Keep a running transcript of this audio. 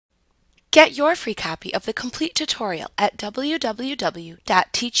Get your free copy of the complete tutorial at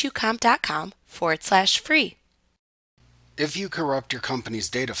www.teachucomp.com/free. If you corrupt your company's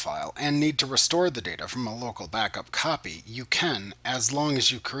data file and need to restore the data from a local backup copy, you can, as long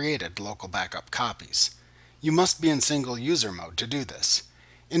as you created local backup copies. You must be in single user mode to do this.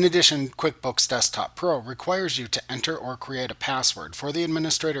 In addition, QuickBooks Desktop Pro requires you to enter or create a password for the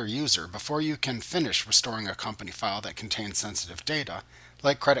administrator user before you can finish restoring a company file that contains sensitive data,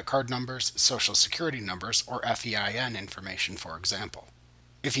 like credit card numbers, social security numbers, or FEIN information, for example.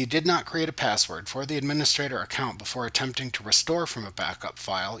 If you did not create a password for the administrator account before attempting to restore from a backup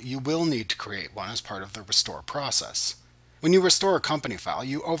file, you will need to create one as part of the restore process. When you restore a company file,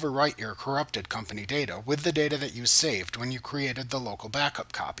 you overwrite your corrupted company data with the data that you saved when you created the local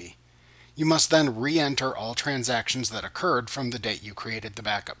backup copy. You must then re-enter all transactions that occurred from the date you created the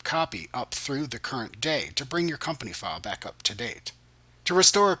backup copy up through the current day to bring your company file back up to date. To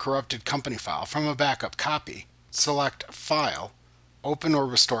restore a corrupted company file from a backup copy, select File, Open or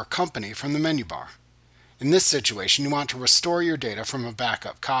Restore Company from the menu bar. In this situation, you want to restore your data from a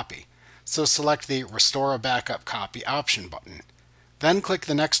backup copy, so select the Restore a Backup Copy option button. Then click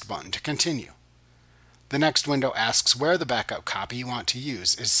the Next button to continue. The next window asks where the backup copy you want to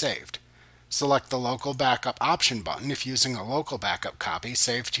use is saved. Select the Local Backup option button if using a local backup copy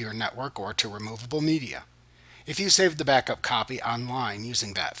saved to your network or to removable media. If you saved the backup copy online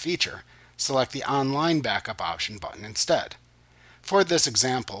using that feature, select the Online Backup option button instead. For this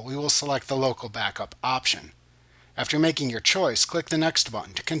example, we will select the Local Backup option. After making your choice, click the Next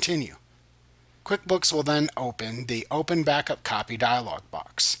button to continue. QuickBooks will then open the Open Backup Copy dialog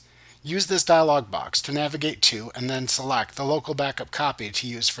box. Use this dialog box to navigate to and then select the local backup copy to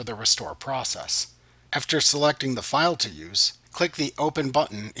use for the restore process. After selecting the file to use, click the Open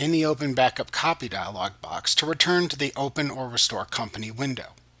button in the Open Backup Copy dialog box to return to the Open or Restore Company window.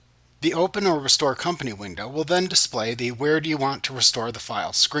 The Open or Restore Company window will then display the Where do you want to restore the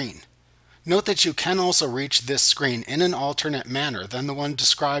file screen. Note that you can also reach this screen in an alternate manner than the one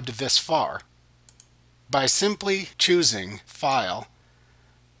described this far by simply choosing File,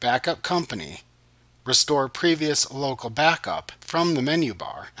 Backup Company, Restore Previous Local Backup from the menu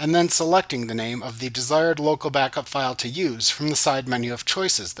bar, and then selecting the name of the desired local backup file to use from the side menu of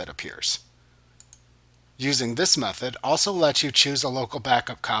choices that appears. Using this method also lets you choose a local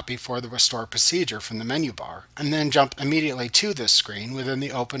backup copy for the restore procedure from the menu bar, and then jump immediately to this screen within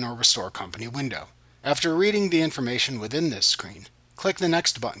the Open or Restore Company window. After reading the information within this screen, click the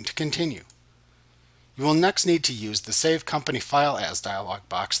Next button to continue. You will next need to use the Save Company File As dialog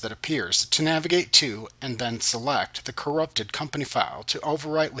box that appears to navigate to and then select the corrupted company file to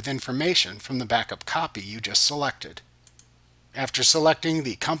overwrite with information from the backup copy you just selected. After selecting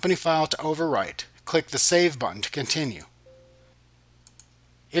the company file to overwrite, click the Save button to continue.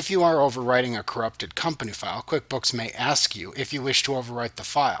 If you are overwriting a corrupted company file, QuickBooks may ask you if you wish to overwrite the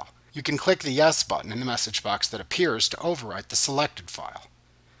file. You can click the Yes button in the message box that appears to overwrite the selected file.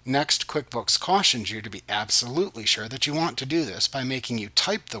 Next, QuickBooks cautions you to be absolutely sure that you want to do this by making you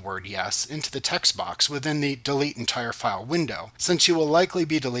type the word Yes into the text box within the Delete Entire File window, since you will likely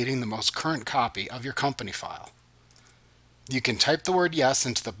be deleting the most current copy of your company file. You can type the word Yes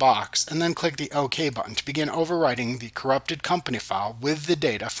into the box and then click the OK button to begin overwriting the corrupted company file with the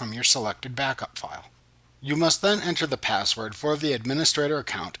data from your selected backup file. You must then enter the password for the administrator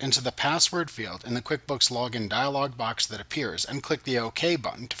account into the password field in the QuickBooks Login dialog box that appears and click the OK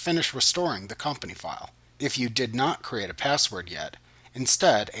button to finish restoring the company file. If you did not create a password yet,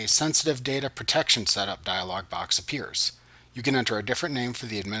 instead a Sensitive Data Protection Setup dialog box appears. You can enter a different name for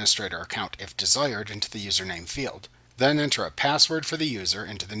the administrator account if desired into the username field. Then enter a password for the user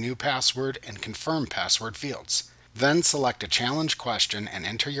into the New Password and Confirm Password fields. Then select a challenge question and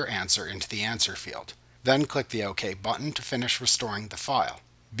enter your answer into the Answer field. Then click the OK button to finish restoring the file.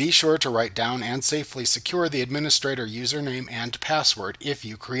 Be sure to write down and safely secure the administrator username and password if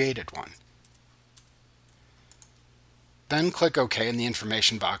you created one. Then click OK in the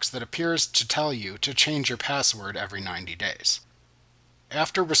information box that appears to tell you to change your password every 90 days.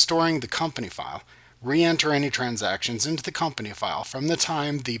 After restoring the company file, re-enter any transactions into the company file from the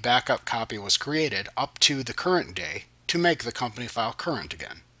time the backup copy was created up to the current day to make the company file current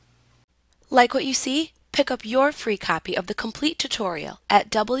again. Like what you see? Pick up your free copy of the complete tutorial at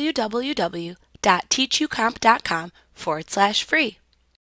www.teachucomp.com/free.